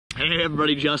Hey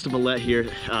everybody, Justin Millette here.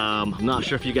 I'm not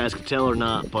sure if you guys can tell or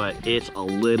not, but it's a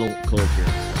little cold here.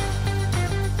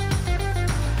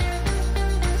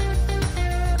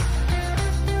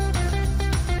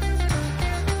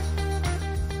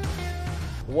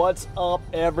 What's up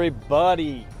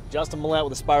everybody? Justin Millette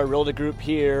with Aspire Realty Group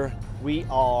here. We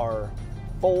are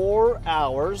 4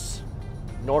 hours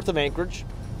north of Anchorage.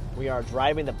 We are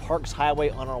driving the Parks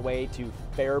Highway on our way to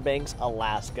Fairbanks,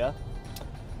 Alaska.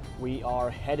 We are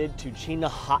headed to Chena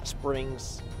Hot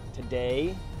Springs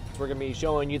today. We're gonna be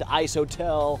showing you the Ice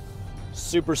Hotel,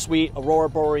 super sweet Aurora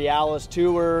Borealis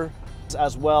tour,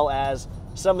 as well as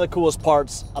some of the coolest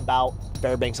parts about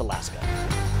Fairbanks, Alaska.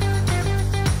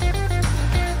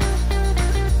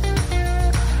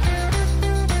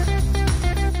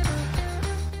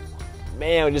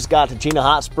 Man, we just got to Chena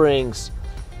Hot Springs.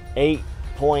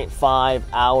 8.5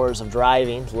 hours of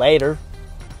driving later.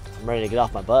 I'm ready to get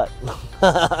off my butt.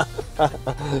 My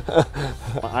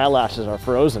eyelashes are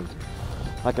frozen.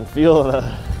 I can feel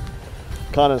the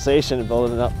condensation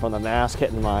building up from the mask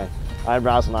hitting my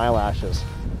eyebrows and eyelashes.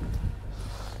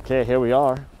 Okay, here we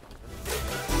are.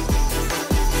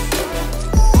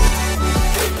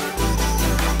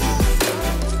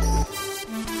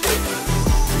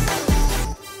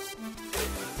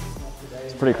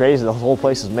 It's pretty crazy. The whole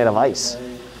place is made of ice.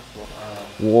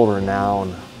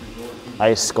 World-renowned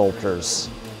ice sculptors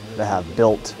that have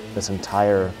built this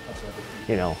entire,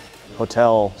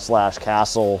 hotel slash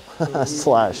castle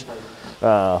slash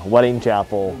wedding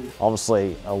chapel.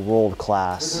 Obviously a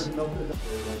world-class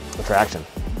attraction.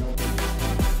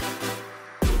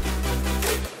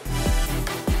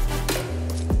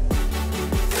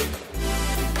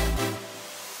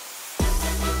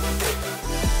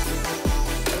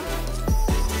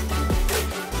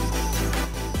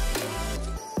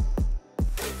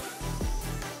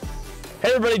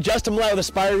 Hey everybody, Justin Millette with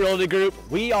Aspire Realty Group.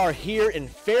 We are here in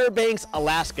Fairbanks,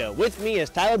 Alaska. With me is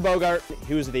Tyler Bogart,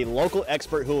 who's the local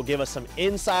expert who will give us some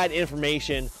inside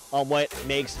information on what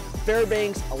makes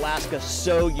Fairbanks, Alaska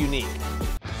so unique.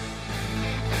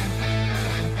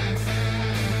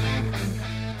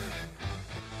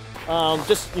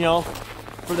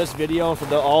 For this video and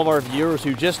for all of our viewers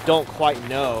who just don't quite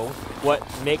know what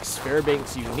makes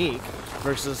Fairbanks unique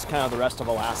versus kind of the rest of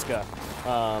Alaska.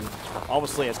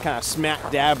 Obviously, it's kind of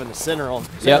smack dab in the center of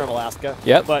Alaska.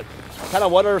 Yep. But kind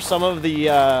of what are some of the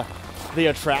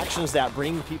attractions that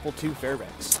bring people to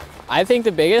Fairbanks? I think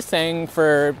the biggest thing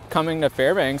for coming to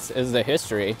Fairbanks is the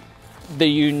history, the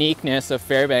uniqueness of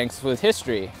Fairbanks with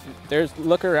history.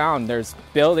 Look around. There's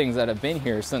buildings that have been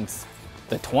here since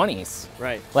the 20s.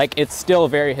 Right. Like, it's still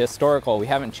very historical. We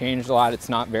haven't changed a lot. It's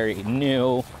not very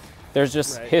new. There's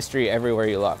just history everywhere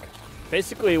you look.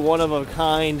 Basically one of a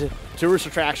kind tourist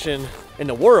attraction in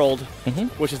the world,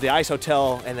 which is the Ice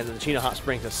Hotel and then the Chena Hot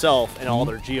Springs itself and all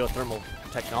their geothermal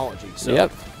technology. So,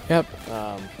 Yep.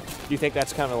 Do you think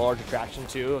that's kind of a large attraction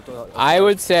too? I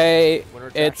would say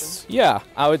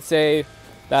I would say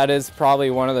that is probably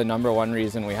one of the #1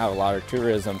 reason we have a lot of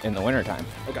tourism in the wintertime.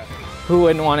 Okay. Who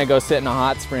wouldn't want to go sit in a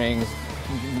hot springs,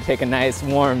 take a nice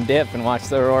warm dip and watch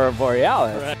the Aurora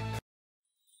Borealis? Right.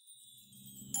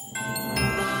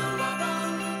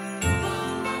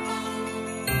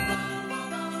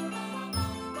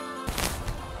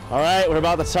 All right, we're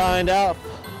about to sign out.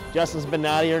 Justin's been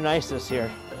out of your nicest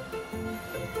here.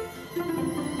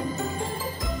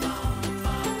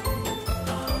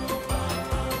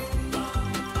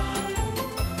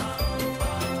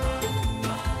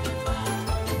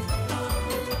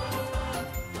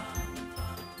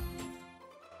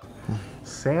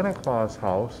 Santa Claus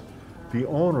house, the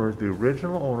owners, the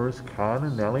original owners, Con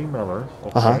and Nellie Miller,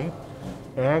 okay,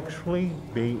 actually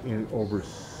they, over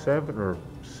 7 or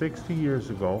 60 years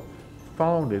ago,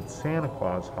 founded Santa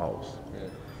Claus house.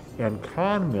 And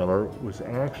Con Miller was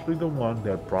actually the one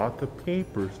that brought the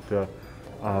papers to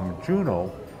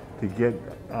Juneau to get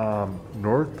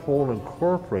North Pole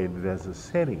incorporated as a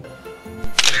city.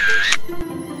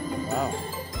 Wow.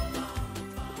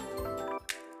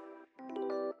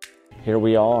 Here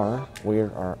we are. We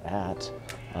are at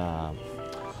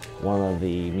one of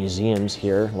the museums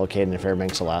here located in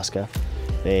Fairbanks, Alaska.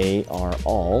 They are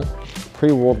all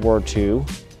pre-World War II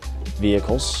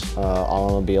vehicles,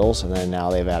 automobiles, and then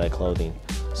now they've added clothing.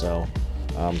 So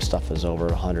stuff is over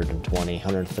 120,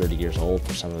 130 years old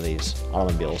for some of these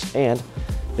automobiles, and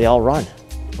they all run,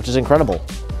 which is incredible.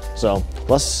 So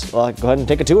let's go ahead and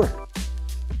take a tour.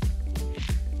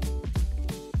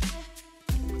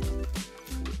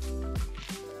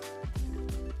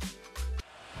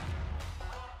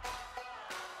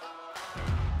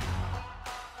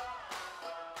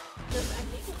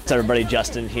 What's up, everybody?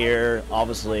 Justin here.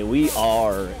 Obviously, we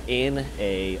are in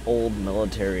a old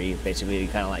military, basically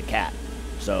kind of like cat.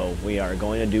 So we are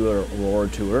going to do a Aurora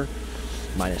tour,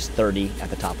 minus 30 at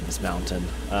the top of this mountain.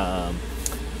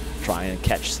 Try and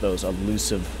catch those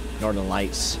elusive northern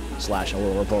lights /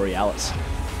 Aurora Borealis.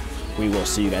 We will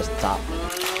see you guys at the top.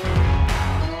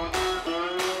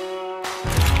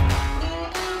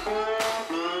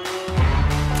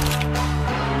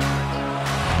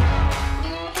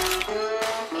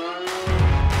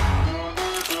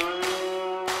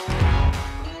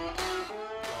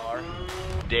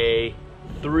 Day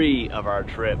 3 of our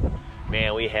trip.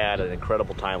 Man, we had an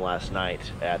incredible time last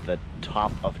night at the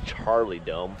top of Charlie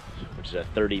Dome, which is a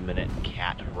 30-minute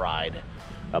cat ride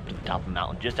up to the top of the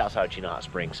mountain just outside of Chena Hot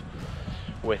Springs,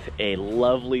 with a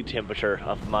lovely temperature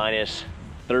of minus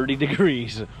 30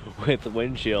 degrees with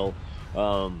wind chill.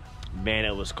 Man,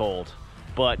 it was cold,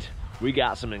 but we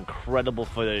got some incredible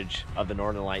footage of the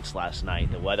northern lights last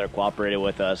night. The weather cooperated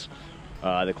with us,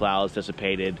 the clouds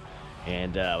dissipated,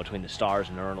 and between the stars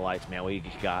and northern lights, man, we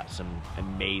got some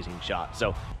amazing shots.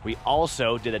 So we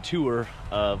also did a tour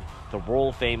of the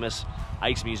world famous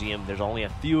ice museum. There's only a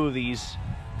few of these,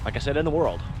 like I said, in the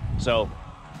world. So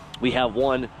we have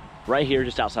one right here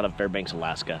just outside of Fairbanks,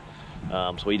 Alaska.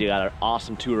 So we got an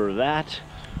awesome tour of that.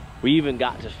 We even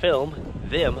got to film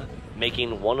them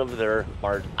making one of their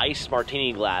ice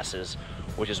martini glasses,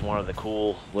 which is one of the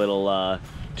cool little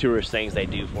tourist things they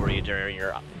do for you during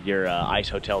your ice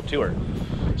hotel tour.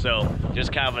 So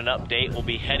just kind of an update. We'll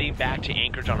be heading back to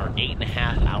Anchorage on our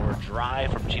 8.5-hour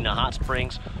drive from Chena Hot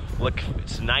Springs. Look,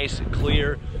 it's a nice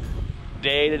clear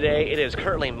day today. It is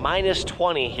currently minus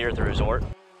 20 here at the resort.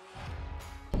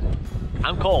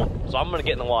 I'm cold, so I'm gonna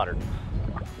get in the water.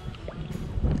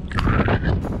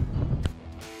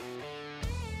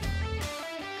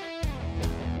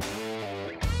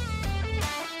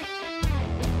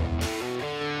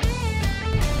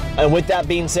 And with that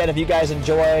being said, if you guys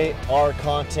enjoy our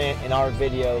content and our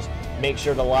videos, make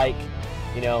sure to like,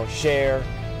 share,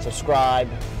 subscribe.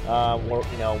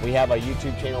 We have a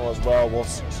YouTube channel as well.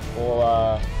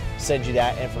 We'll send you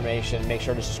that information. Make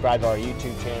sure to subscribe to our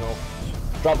YouTube channel.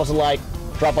 Drop us a like,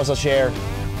 drop us a share,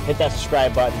 hit that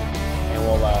subscribe button, and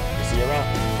we'll see you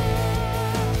around.